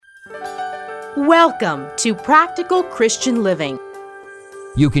Welcome to Practical Christian Living.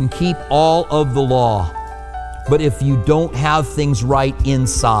 You can keep all of the law, but if you don't have things right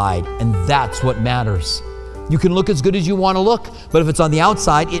inside, and that's what matters. You can look as good as you want to look, but if it's on the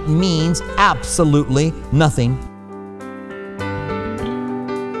outside, it means absolutely nothing.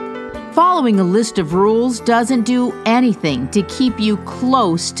 Following a list of rules doesn't do anything to keep you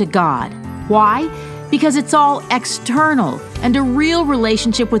close to God. Why? Because it's all external, and a real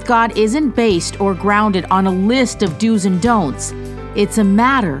relationship with God isn't based or grounded on a list of do's and don'ts. It's a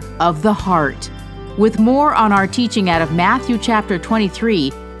matter of the heart. With more on our teaching out of Matthew chapter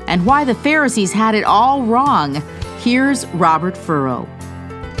 23 and why the Pharisees had it all wrong, here's Robert Furrow.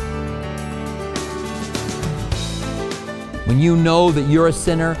 When you know that you're a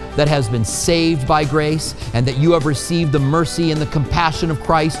sinner that has been saved by grace and that you have received the mercy and the compassion of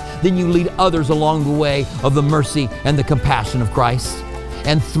Christ, then you lead others along the way of the mercy and the compassion of Christ.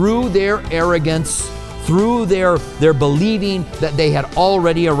 And through their arrogance, through their believing that they had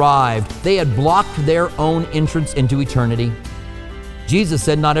already arrived, they had blocked their own entrance into eternity. Jesus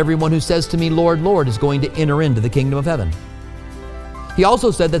said, "Not everyone who says to me, 'Lord, Lord,' is going to enter into the kingdom of heaven." He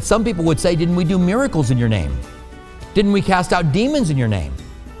also said that some people would say, "Didn't we do miracles in your name? Didn't we cast out demons in your name?"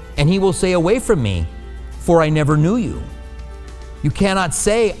 And he will say, "Away from me, for I never knew you." You cannot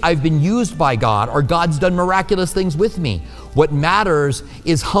say, "I've been used by God," or "God's done miraculous things with me." What matters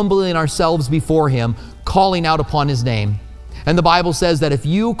is humbling ourselves before Him, calling out upon His name. And the Bible says that if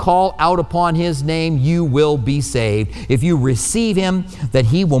you call out upon His name, you will be saved. If you receive Him, that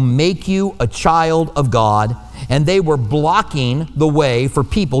He will make you a child of God. And they were blocking the way for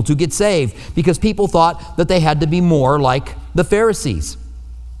people to get saved because people thought that they had to be more like the Pharisees.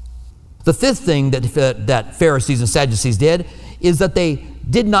 The fifth thing that Pharisees and Sadducees did is that they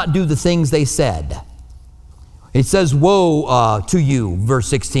did not do the things they said. It says, "Woe to you," verse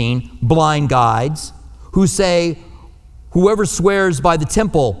 16, "blind guides, who say, 'Whoever swears by the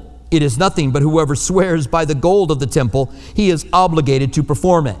temple, it is nothing, but whoever swears by the gold of the temple, he is obligated to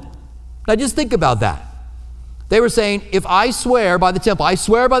perform it.'" Now just think about that. They were saying, if I swear by the temple,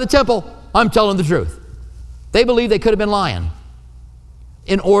 I'm telling the truth. They believed they could have been lying.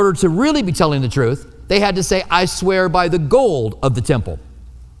 In order to really be telling the truth, they had to say, "I swear by the gold of the temple."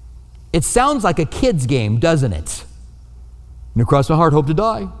 It sounds like a kid's game, doesn't it? "And across my heart, hope to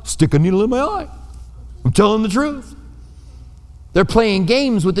die. Stick a needle in my eye. I'm telling the truth." They're playing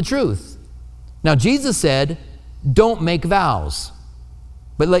games with the truth. Now, Jesus said, don't make vows,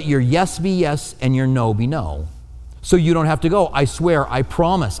 but let your yes be yes and your no be no. So you don't have to go, "I swear, I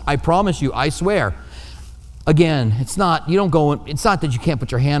promise you, I swear." Again, it's not that you can't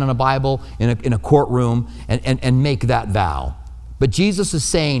put your hand on a Bible in a courtroom and make that vow. But Jesus is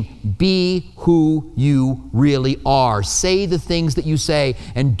saying, be who you really are. Say the things that you say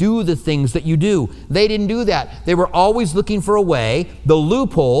and do the things that you do. They didn't do that. They were always looking for a way, the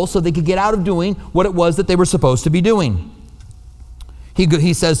loophole, so they could get out of doing what it was that they were supposed to be doing.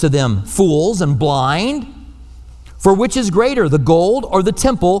 He says to them, "Fools and blind, for which is greater, the gold or the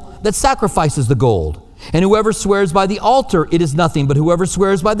temple that sacrifices the gold? And whoever swears by the altar, it is nothing, but whoever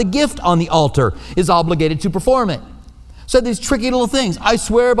swears by the gift on the altar is obligated to perform it." So these tricky little things. "I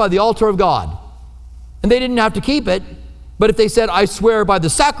swear by the altar of God." And they didn't have to keep it, but if they said, "I swear by the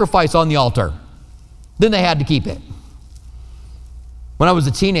sacrifice on the altar," then they had to keep it. When I was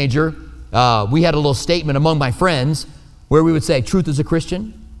a teenager, we had a little statement among my friends where we would say, "Truth is a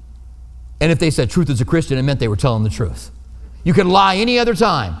Christian." And if they said truth is a Christian, it meant they were telling the truth. You could lie any other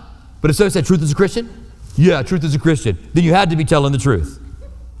time, but if they said truth is a Christian, yeah, truth is a Christian, then you had to be telling the truth.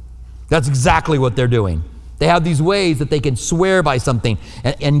 That's exactly what they're doing. They have these ways that they can swear by something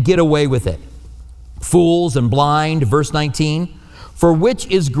and get away with it. Fools and blind, verse 19, "For which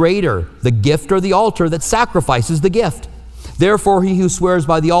is greater, the gift or the altar that sacrifices the gift? Therefore he who swears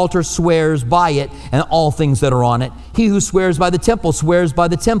by the altar swears by it and all things that are on it. He who swears by the temple swears by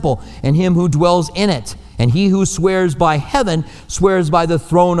the temple and him who dwells in it. And he who swears by heaven swears by the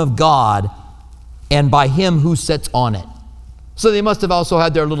throne of God and by him who sits on it." So they must have also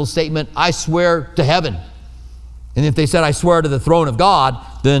had their little statement, "I swear to heaven." And if they said, "I swear to the throne of God,"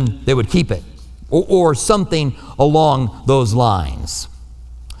 then they would keep it. Or something along those lines.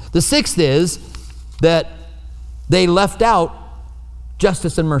 The sixth is that they left out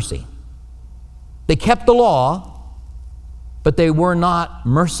justice and mercy. They kept the law, but they were not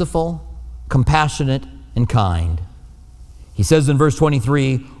merciful, compassionate, and kind. He says in verse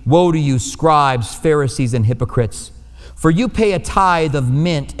 23, "Woe to you, scribes, Pharisees, and hypocrites, for you pay a tithe of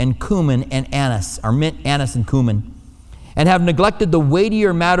mint and cumin and anise," or mint, anise, and cumin, "and have neglected the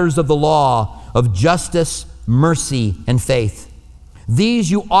weightier matters of the law, of justice, mercy, and faith.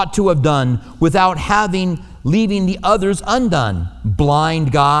 These you ought to have done without leaving the others undone.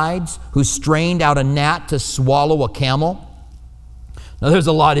 Blind guides who strained out a gnat to swallow a camel. Now there's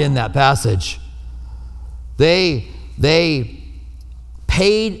a lot in that passage. They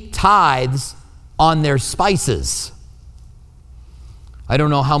paid tithes on their spices. I don't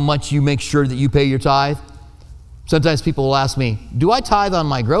know how much you make sure that you pay your tithe. Sometimes people will ask me, do I tithe on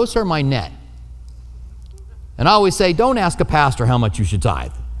my gross or my net? And I always say, don't ask a pastor how much you should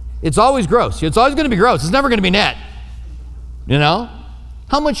tithe. It's always gross. It's always going to be gross. It's never going to be net. You know?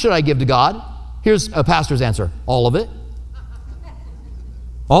 How much should I give to God? Here's a pastor's answer. All of it.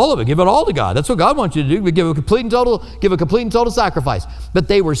 All of it. Give it all to God. That's what God wants you to do. Give a complete and total sacrifice. But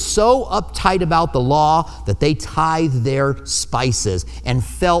they were so uptight about the law that they tithed their spices and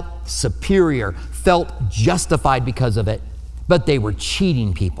felt superior, felt justified because of it. But they were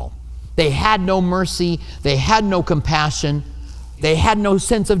cheating people. They had no mercy. They had no compassion. They had no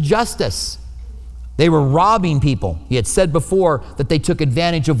sense of justice. They were robbing people. He had said before that they took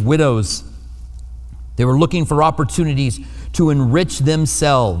advantage of widows. They were looking for opportunities to enrich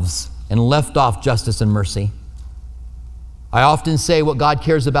themselves and left off justice and mercy. I often say what God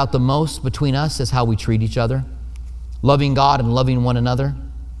cares about the most between us is how we treat each other, loving God and loving one another.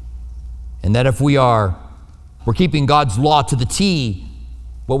 And that if we're keeping God's law to the T,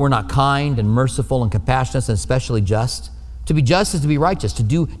 but we're not kind and merciful and compassionate and especially just. To be just is to be righteous,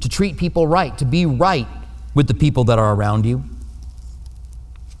 to treat people right, to be right with the people that are around you.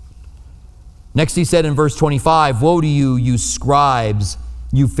 Next he said in verse 25, woe to you, you scribes,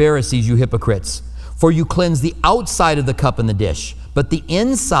 you Pharisees, you hypocrites, for you cleanse the outside of the cup and the dish, but the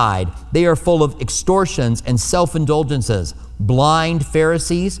inside they are full of extortions and self-indulgences. Blind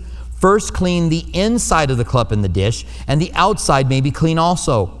Pharisees, first clean the inside of the cup and the dish, and the outside may be clean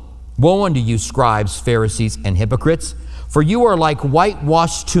also. Woe unto you, scribes, Pharisees, and hypocrites, for you are like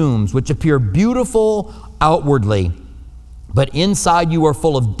whitewashed tombs, which appear beautiful outwardly, but inside you are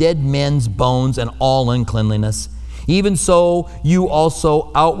full of dead men's bones and all uncleanliness. Even so, you also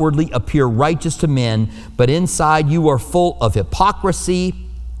outwardly appear righteous to men, but inside you are full of hypocrisy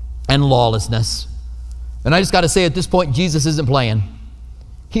and lawlessness. And I just got to say at this point, Jesus isn't playing.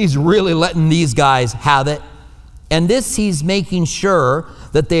 He's really letting these guys have it. And this, he's making sure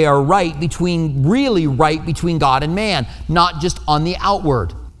that they are really right between God and man, not just on the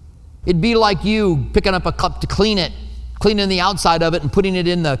outward. It'd be like you picking up a cup to cleaning the outside of it and putting it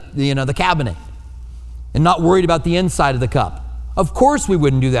in the cabinet and not worried about the inside of the cup. Of course we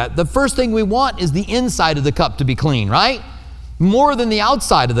wouldn't do that. The first thing we want is the inside of the cup to be clean, right? More than the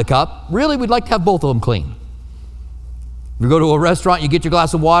outside of the cup. Really, we'd like to have both of them clean. You go to a restaurant, you get your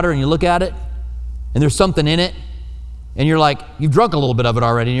glass of water and you look at it and there's something in it and you're like, you've drunk a little bit of it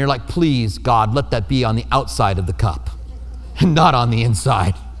already and you're like, please God, let that be on the outside of the cup and not on the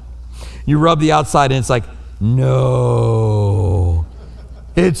inside. You rub the outside and it's like, no,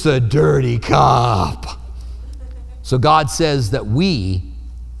 it's a dirty cup. So God says that we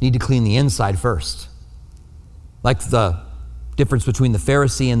need to clean the inside first. Like the difference between the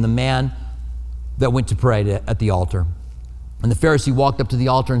Pharisee and the man that went to pray at the altar. And the Pharisee walked up to the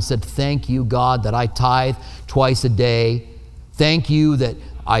altar and said, thank you, God, that I tithe twice a day. Thank you that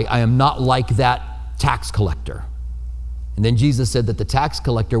I am not like that tax collector. And then Jesus said that the tax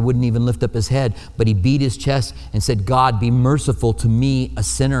collector wouldn't even lift up his head, but he beat his chest and said, God, be merciful to me, a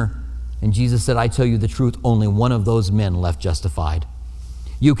sinner. And Jesus said, I tell you the truth, only one of those men left justified.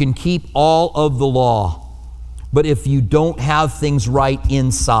 You can keep all of the law, but if you don't have things right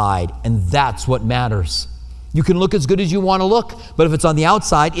inside, and that's what matters. You can look as good as you want to look, but if it's on the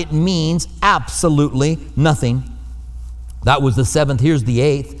outside, it means absolutely nothing. That was the seventh. Here's the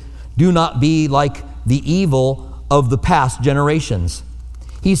eighth. Do not be like the evil of the past generations.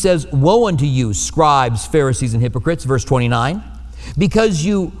 He says, woe unto you, scribes, Pharisees, and hypocrites, verse 29, because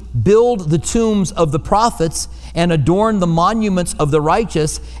you build the tombs of the prophets and adorn the monuments of the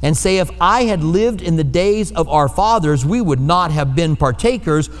righteous, and say, if I had lived in the days of our fathers, we would not have been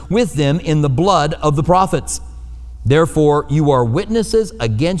partakers with them in the blood of the prophets. Therefore, you are witnesses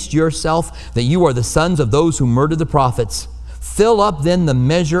against yourself that you are the sons of those who murdered the prophets. Fill up then the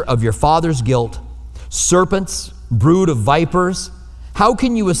measure of your father's guilt. Serpents, brood of vipers, how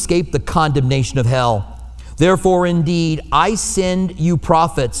can you escape the condemnation of hell? Therefore, indeed, I send you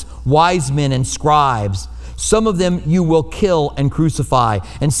prophets, wise men, and scribes. Some of them you will kill and crucify,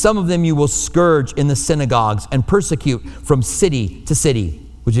 and some of them you will scourge in the synagogues and persecute from city to city,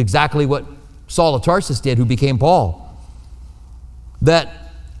 which is exactly what Saul of Tarsus did, who became Paul.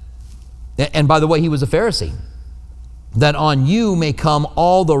 And by the way, he was a Pharisee. That on you may come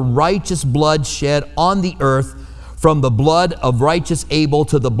all the righteous blood shed on the earth from the blood of righteous Abel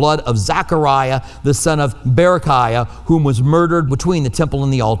to the blood of Zechariah, the son of Berechiah, whom was murdered between the temple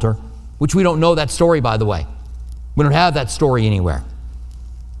and the altar, which we don't know that story, by the way. We don't have that story anywhere.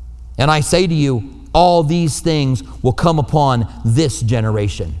 And I say to you, all these things will come upon this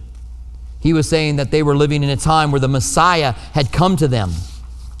generation. He was saying that they were living in a time where the Messiah had come to them.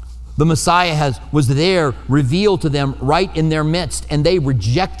 The Messiah was there, revealed to them right in their midst, and they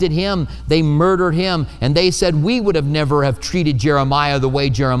rejected him. They murdered him, and they said, we would have never have treated Jeremiah the way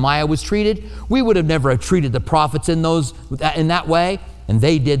Jeremiah was treated. We would have never have treated the prophets in that way, and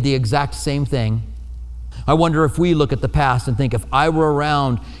they did the exact same thing. I wonder if we look at the past and think, if I were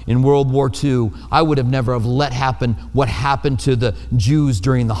around in World War II, I would have never have let happen what happened to the Jews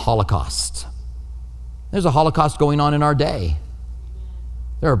during the Holocaust. There's a Holocaust going on in our day.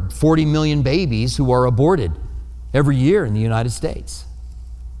 There are 40 million babies who are aborted every year in the United States.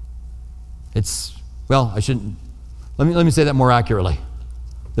 Let me say that more accurately.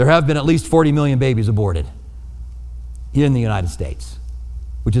 There have been at least 40 million babies aborted here in the United States,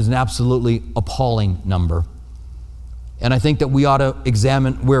 which is an absolutely appalling number. And I think that we ought to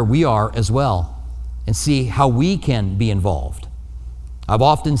examine where we are as well and see how we can be involved. I've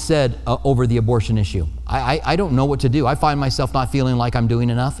often said over the abortion issue, I don't know what to do. I find myself not feeling like I'm doing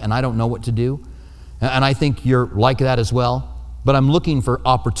enough, and I don't know what to do. And I think you're like that as well. But I'm looking for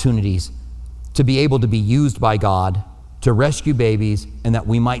opportunities to be able to be used by God to rescue babies, and that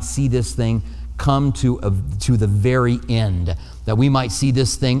we might see this thing come to the very end, that we might see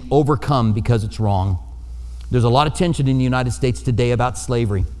this thing overcome because it's wrong. There's a lot of tension in the United States today about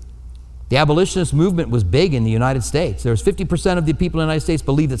slavery. The abolitionist movement was big in the United States. There was 50% of the people in the United States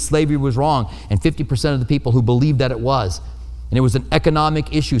believed that slavery was wrong, and 50% of the people who believed that it was. And it was an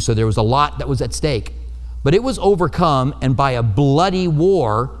economic issue, so there was a lot that was at stake. But it was overcome, and by a bloody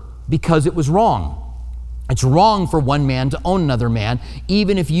war, because it was wrong. It's wrong for one man to own another man,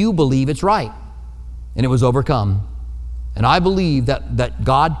 even if you believe it's right. And it was overcome. And I believe that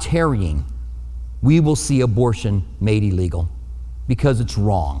God tarrying, we will see abortion made illegal because it's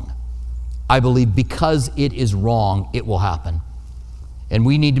wrong. I believe because it is wrong, it will happen. And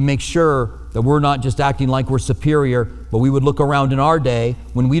we need to make sure that we're not just acting like we're superior, but we would look around in our day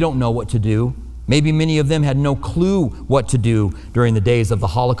when we don't know what to do. Maybe many of them had no clue what to do during the days of the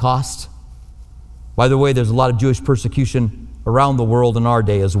Holocaust. By the way, there's a lot of Jewish persecution around the world in our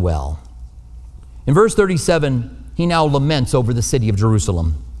day as well. In verse 37, he now laments over the city of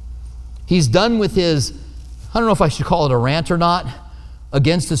Jerusalem. He's done with his, I don't know if I should call it a rant or not,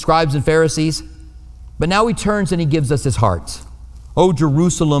 against the scribes and Pharisees, but now he turns and he gives us his heart. O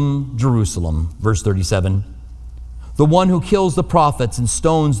Jerusalem, Jerusalem, verse 37, the one who kills the prophets and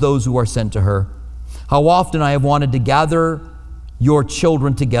stones those who are sent to her. How often I have wanted to gather your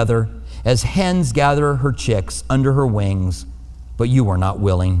children together as hens gather her chicks under her wings, but you are not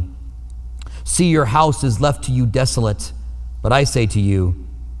willing. See, your house is left to you desolate, but I say to you,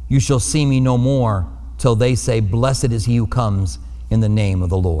 you shall see me no more till they say, blessed is he who comes in the name of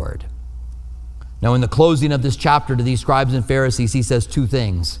the Lord. Now, in the closing of this chapter to these scribes and Pharisees, he says two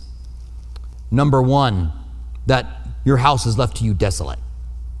things. Number one, that your house is left to you desolate.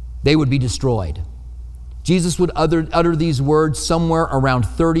 They would be destroyed. Jesus would utter these words somewhere around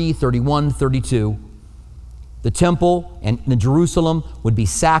 30, 31, 32. The temple and Jerusalem would be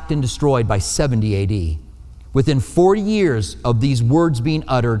sacked and destroyed by 70 AD. Within 40 years of these words being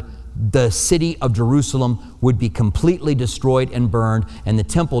uttered, the city of Jerusalem would be completely destroyed and burned, and the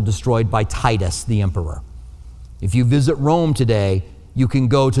temple destroyed by Titus, the emperor. If you visit Rome today, you can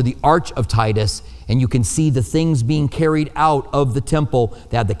go to the Arch of Titus, and you can see the things being carried out of the temple.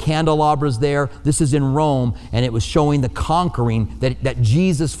 They had the candelabras there. This is in Rome, and it was showing the conquering that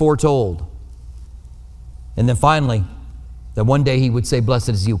Jesus foretold. And then finally, that one day he would say, blessed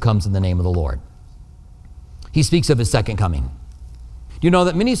is he who comes in the name of the Lord. He speaks of his second coming. You know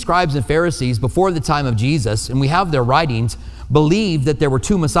that many scribes and Pharisees before the time of Jesus, and we have their writings, believed that there were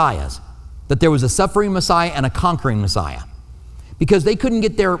two messiahs, that there was a suffering Messiah and a conquering Messiah, because they couldn't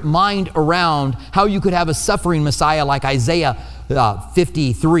get their mind around how you could have a suffering Messiah like Isaiah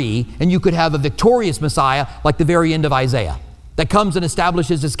 53, and you could have a victorious Messiah like the very end of Isaiah that comes and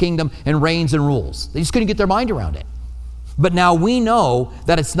establishes his kingdom and reigns and rules. They just couldn't get their mind around it. But now we know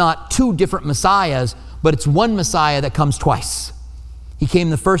that it's not two different Messiahs, but it's one Messiah that comes twice. He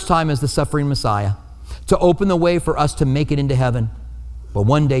came the first time as the suffering Messiah to open the way for us to make it into heaven. But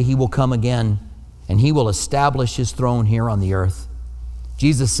one day he will come again, and he will establish his throne here on the earth.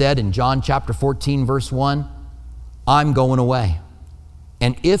 Jesus said in John chapter 14, verse 1, I'm going away.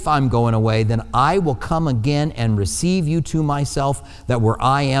 And if I'm going away, then I will come again and receive you to myself, that where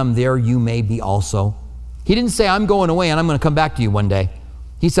I am, there you may be also. He didn't say, I'm going away and I'm going to come back to you one day.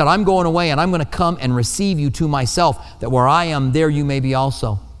 He said, I'm going away and I'm going to come and receive you to myself, that where I am, there you may be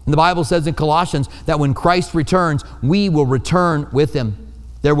also. And the Bible says in Colossians that when Christ returns, we will return with him.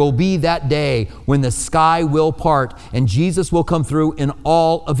 There will be that day when the sky will part and Jesus will come through in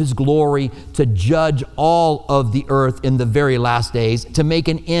all of his glory to judge all of the earth in the very last days, to make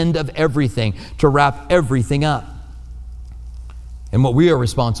an end of everything, to wrap everything up. And what we are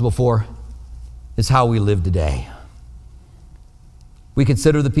responsible for is how we live today. We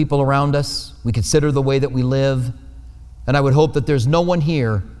consider the people around us. We consider the way that we live. And I would hope that there's no one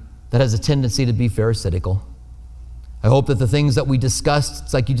here that has a tendency to be pharisaical. I hope that the things that we discussed,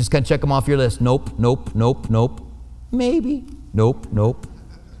 it's like you just kind of check them off your list. Nope, nope, nope, nope. Maybe. Nope, nope.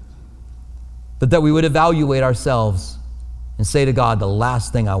 But that we would evaluate ourselves and say to God, the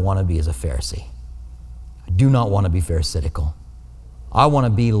last thing I want to be is a Pharisee. I do not want to be pharisaical. I want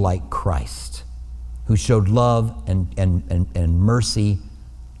to be like Christ, who showed love and mercy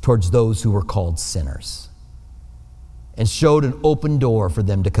towards those who were called sinners, and showed an open door for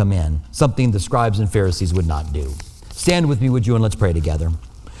them to come in, something the scribes and Pharisees would not do. Stand with me, would you, and let's pray together.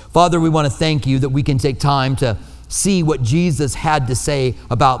 Father, we want to thank you that we can take time to see what Jesus had to say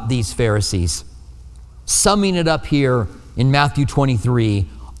about these Pharisees. Summing it up here in Matthew 23,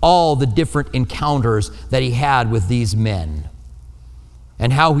 all the different encounters that he had with these men,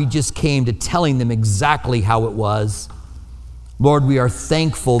 and how he just came to telling them exactly how it was. Lord, we are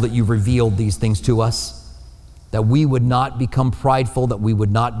thankful that you've revealed these things to us, that we would not become prideful, that we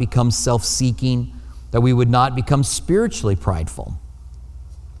would not become self-seeking, that we would not become spiritually prideful,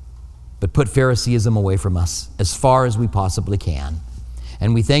 but put Phariseeism away from us as far as we possibly can.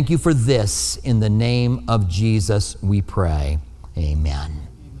 And we thank you for this. In the name of Jesus, we pray. Amen.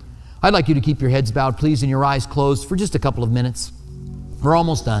 I'd like you to keep your heads bowed, please, and your eyes closed for just a couple of minutes. We're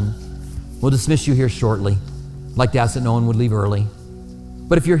almost done. We'll dismiss you here shortly. I'd like to ask that no one would leave early.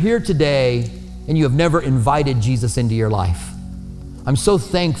 But if you're here today and you have never invited Jesus into your life, I'm so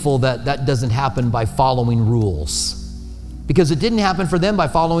thankful that that doesn't happen by following rules, because it didn't happen for them by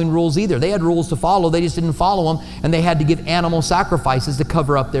following rules either. They had rules to follow, they just didn't follow them, and they had to give animal sacrifices to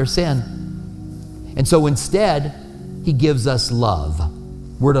cover up their sin. And so instead, he gives us love.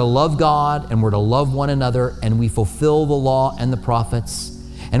 We're to love God and we're to love one another, and we fulfill the law and the prophets,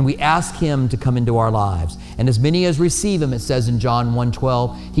 and we ask him to come into our lives. And as many as receive him, it says in John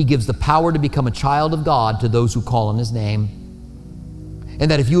 1:12, he gives the power to become a child of God to those who call on his name. And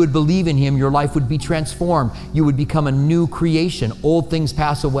that if you would believe in him, your life would be transformed. You would become a new creation. Old things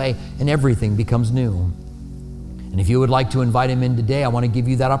pass away and everything becomes new. And if you would like to invite him in today, I want to give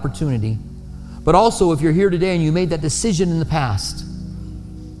you that opportunity. But also, if you're here today and you made that decision in the past,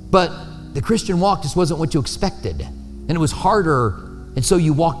 but the Christian walk just wasn't what you expected, and it was harder, and so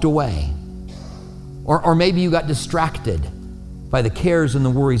you walked away. Or maybe you got distracted by the cares and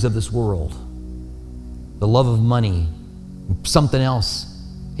the worries of this world, the love of money, something else,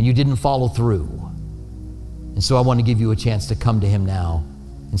 and you didn't follow through. And so I want to give you a chance to come to him now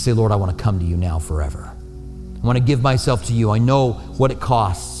and say, Lord, I want to come to you now forever. I want to give myself to you. I know what it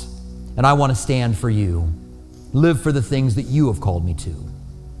costs, and I want to stand for you, live for the things that you have called me to.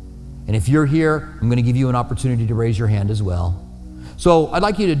 And if you're here, I'm going to give you an opportunity to raise your hand as well. So I'd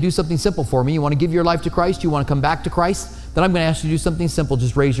like you to do something simple for me. You want to give your life to Christ? You want to come back to Christ? Then I'm going to ask you to do something simple.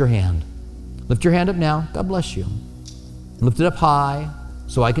 Just raise your hand. Lift your hand up now. God bless you. Lift it up high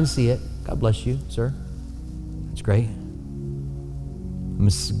so I can see it. God bless you, sir. That's great. I'm going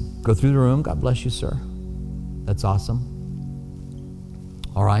to go through the room. God bless you, sir. That's awesome.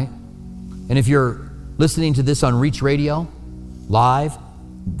 All right. And if you're listening to this on Reach Radio, live,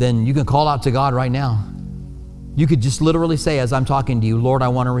 then you can call out to God right now. You could just literally say, as I'm talking to you, Lord, I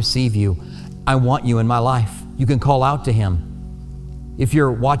want to receive you. I want you in my life. You can call out to him. If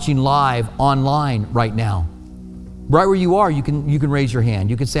you're watching live online right now, right where you are, you can raise your hand.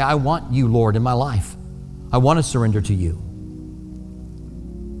 You can say, I want you, Lord, in my life. I want to surrender to you.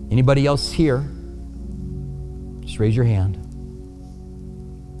 Anybody else here? Just raise your hand.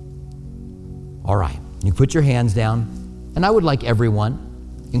 All right. You put your hands down. And I would like everyone,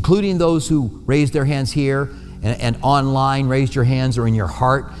 including those who raised their hands here and online, raised your hands, or in your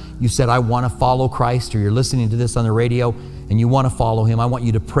heart, you said, I want to follow Christ, or you're listening to this on the radio and you want to follow him. I want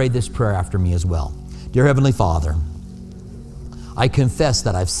you to pray this prayer after me as well. Dear Heavenly Father, I confess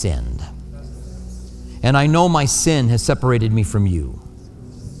that I've sinned, and I know my sin has separated me from you.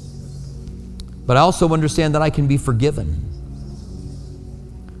 But I also understand that I can be forgiven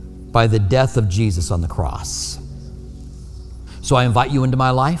by the death of Jesus on the cross. So I invite you into my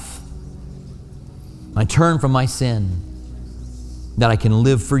life. I turn from my sin, that I can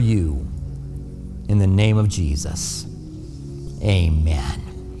live for you in the name of Jesus. Amen.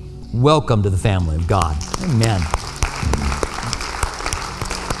 Welcome to the family of God. Amen.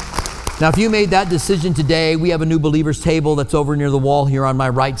 Now, if you made that decision today, we have a new believers table that's over near the wall here on my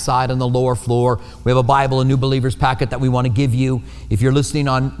right side on the lower floor. We have a Bible, a new believers packet that we want to give you. If you're listening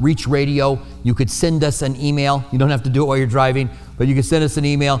on Reach Radio, you could send us an email. You don't have to do it while you're driving, but you can send us an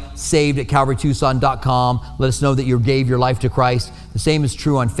email, saved@calvarytucson.com. Let us know that you gave your life to Christ. The same is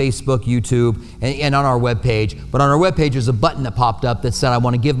true on Facebook, YouTube, and on our webpage. But on our webpage, there's a button that popped up that said, I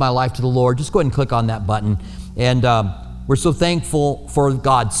want to give my life to the Lord. Just go ahead and click on that button. And we're so thankful for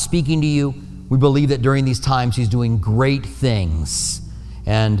God speaking to you. We believe that during these times, He's doing great things.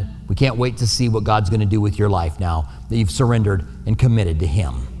 And we can't wait to see what God's going to do with your life now that you've surrendered and committed to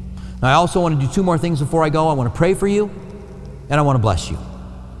Him. Now, I also want to do two more things before I go. I want to pray for you, and I want to bless you.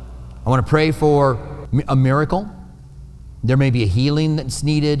 I want to pray for a miracle. There may be a healing that's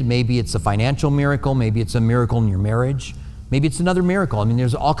needed. Maybe it's a financial miracle. Maybe it's a miracle in your marriage. Maybe it's another miracle. I mean,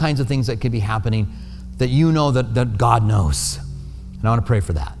 there's all kinds of things that could be happening that you know that God knows. And I want to pray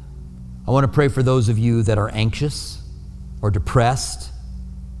for that. I want to pray for those of you that are anxious or depressed.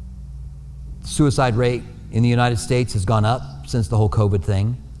 The suicide rate in the United States has gone up since the whole COVID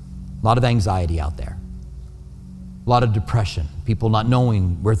thing. A lot of anxiety out there. A lot of depression. People not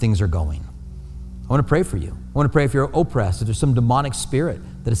knowing where things are going. I want to pray for you. I want to pray if you're oppressed, if there's some demonic spirit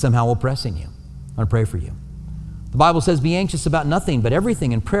that is somehow oppressing you. I want to pray for you. The Bible says, be anxious about nothing, but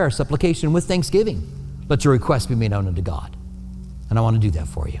everything in prayer, supplication, with thanksgiving. Let your request be made known unto God. And I want to do that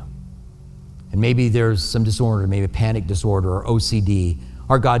for you. And maybe there's some disorder, maybe a panic disorder or OCD.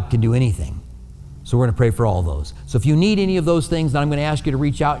 Our God can do anything. So we're going to pray for all those. So if you need any of those things, then I'm going to ask you to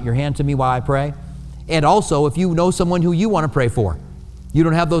reach out your hand to me while I pray. And also, if you know someone who you want to pray for, you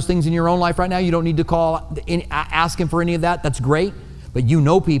don't have those things in your own life right now, you don't need to call, ask him for any of that. That's great. But you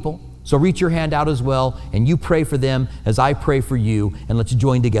know people. So reach your hand out as well, and you pray for them as I pray for you, and let's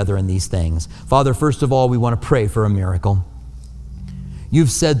join together in these things. Father, first of all, we want to pray for a miracle. You've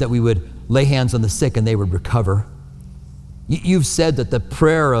said that we would lay hands on the sick and they would recover. You've said that the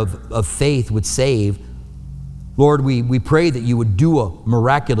prayer of faith would save. Lord, we pray that you would do a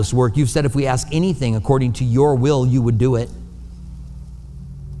miraculous work. You've said if we ask anything according to your will, you would do it.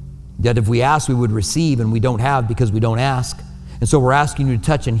 That if we ask, we would receive, and we don't have because we don't ask. And so we're asking you to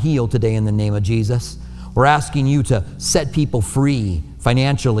touch and heal today in the name of Jesus. We're asking you to set people free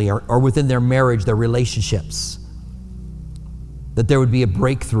financially or within their marriage, their relationships, that there would be a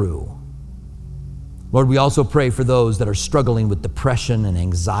breakthrough. Lord, we also pray for those that are struggling with depression and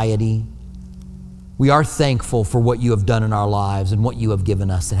anxiety. We are thankful for what you have done in our lives and what you have given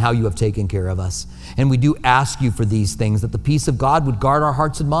us and how you have taken care of us. And we do ask you for these things, that the peace of God would guard our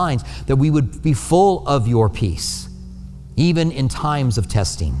hearts and minds, that we would be full of your peace, even in times of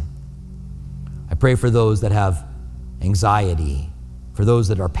testing. I pray for those that have anxiety, for those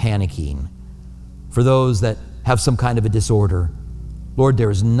that are panicking, for those that have some kind of a disorder. Lord,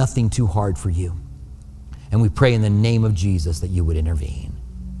 there is nothing too hard for you. And we pray in the name of Jesus that you would intervene.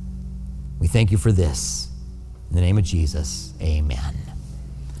 We thank you for this. In the name of Jesus, amen.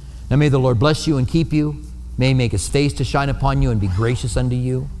 Now may the Lord bless you and keep you. May he make his face to shine upon you and be gracious unto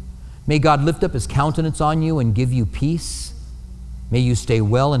you. May God lift up his countenance on you and give you peace. May you stay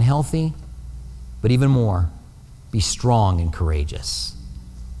well and healthy, but even more, be strong and courageous.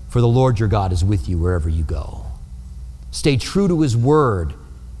 For the Lord your God is with you wherever you go. Stay true to his word.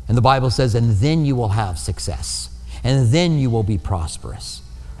 And the Bible says, and then you will have success, and then you will be prosperous.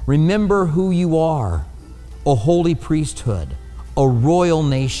 Remember who you are, a holy priesthood, a royal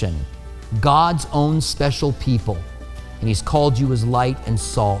nation, God's own special people. And he's called you as light and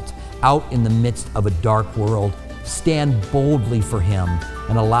salt out in the midst of a dark world. Stand boldly for him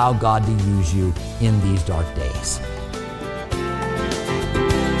and allow God to use you in these dark days.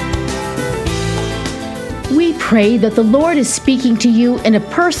 We pray that the Lord is speaking to you in a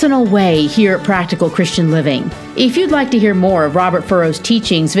personal way here at Practical Christian Living. If you'd like to hear more of Robert Furrow's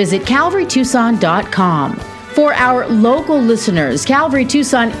teachings, visit calvarytucson.com. For our local listeners, Calvary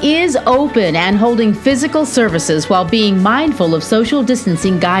Tucson is open and holding physical services while being mindful of social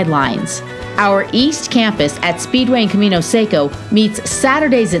distancing guidelines. Our East Campus at Speedway and Camino Seco meets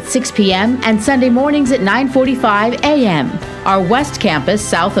Saturdays at 6 p.m. and Sunday mornings at 9:45 a.m. Our West Campus,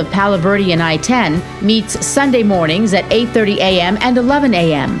 south of Palo Verde and I-10, meets Sunday mornings at 8:30 a.m. and 11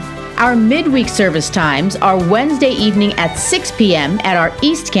 a.m. Our midweek service times are Wednesday evening at 6 p.m. at our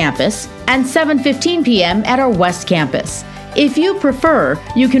East Campus and 7:15 p.m. at our West Campus. If you prefer,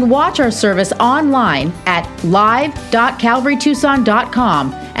 you can watch our service online at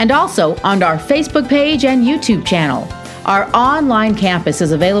live.calvarytucson.com and also on our Facebook page and YouTube channel. Our online campus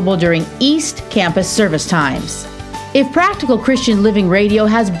is available during East Campus service times. If Practical Christian Living Radio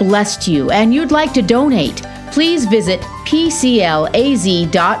has blessed you and you'd like to donate, please visit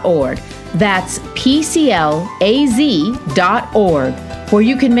PCLAZ.org. That's PCLAZ.org, where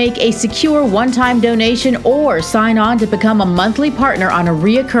you can make a secure one-time donation or sign on to become a monthly partner on a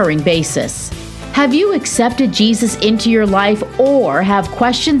reoccurring basis. Have you accepted Jesus into your life or have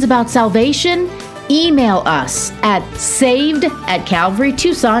questions about salvation? Email us at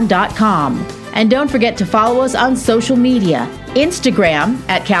saved@calvarytucson.com. And don't forget to follow us on social media, Instagram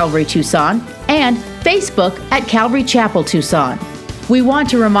at Calvary Tucson and Facebook at Calvary Chapel Tucson. We want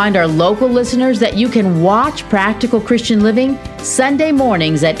to remind our local listeners that you can watch Practical Christian Living Sunday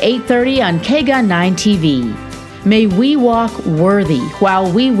mornings at 8:30 on KGUN 9 TV. May we walk worthy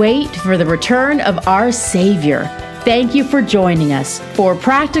while we wait for the return of our Savior. Thank you for joining us for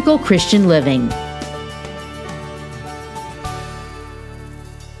Practical Christian Living.